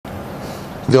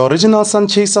The original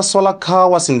Sunchaser solar car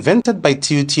was invented by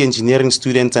TUT Engineering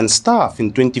students and staff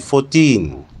in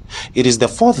 2014. It is the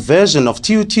fourth version of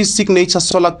TUT's signature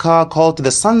solar car called the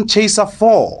Sunchaser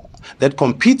 4 that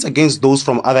competes against those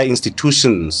from other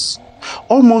institutions.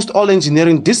 Almost all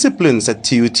engineering disciplines at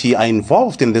TUT are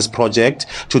involved in this project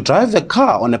to drive the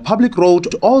car on a public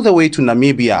road all the way to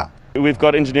Namibia. We've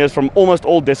got engineers from almost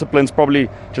all disciplines, probably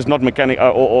just not mechanical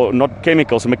or not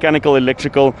chemical, so mechanical,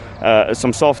 electrical,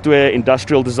 some software,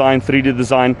 industrial design, 3D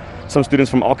design, some students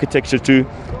from architecture too.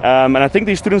 And I think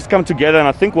these students come together, and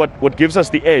I think what gives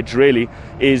us the edge really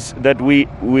is that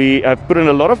we have put in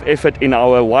a lot of effort in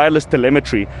our wireless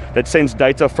telemetry that sends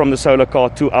data from the solar car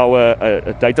to our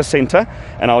data center,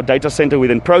 and our data center will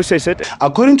then process it.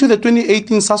 According to the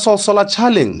 2018 Sasol Solar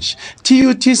Challenge,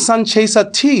 TUT's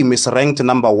Sunchaser team is ranked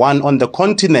 #1 on the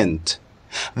continent.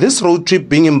 This road trip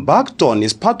being embarked on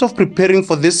is part of preparing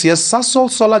for this year's Sasol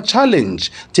Solar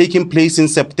Challenge taking place in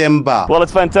September. Well,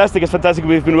 it's fantastic. It's fantastic.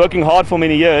 We've been working hard for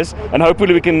many years, and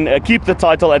hopefully we can keep the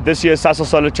title at this year's Sasol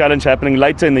Solar Challenge happening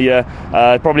later in the year,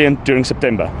 probably during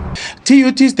September.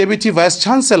 TUT's Deputy Vice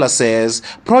Chancellor says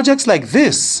projects like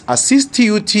this assist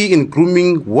TUT in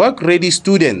grooming work-ready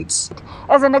students.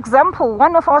 As an example,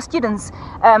 one of our students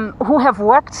who have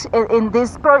worked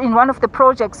in one of the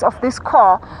projects of this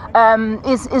car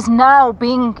is now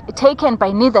being taken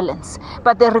by Netherlands.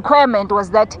 But the requirement was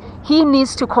that he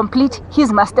needs to complete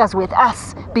his master's with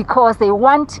us because they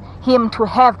want him to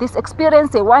have this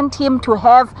experience, they want him to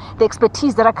have the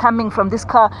expertise that are coming from this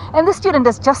car, and the student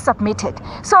has just submitted.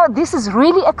 So this is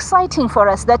really exciting for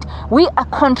us that we are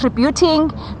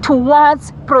contributing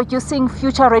towards producing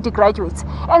future-ready graduates.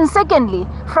 And secondly,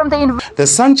 from the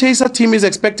Sunchaser team is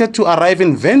expected to arrive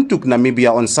in Windhoek,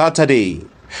 Namibia on Saturday.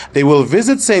 They will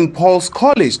visit St. Paul's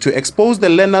College to expose the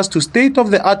learners to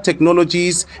state-of-the-art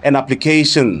technologies and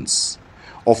applications.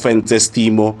 Ofentse,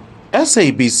 Setimo,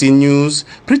 SABC News,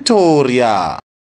 Pretoria.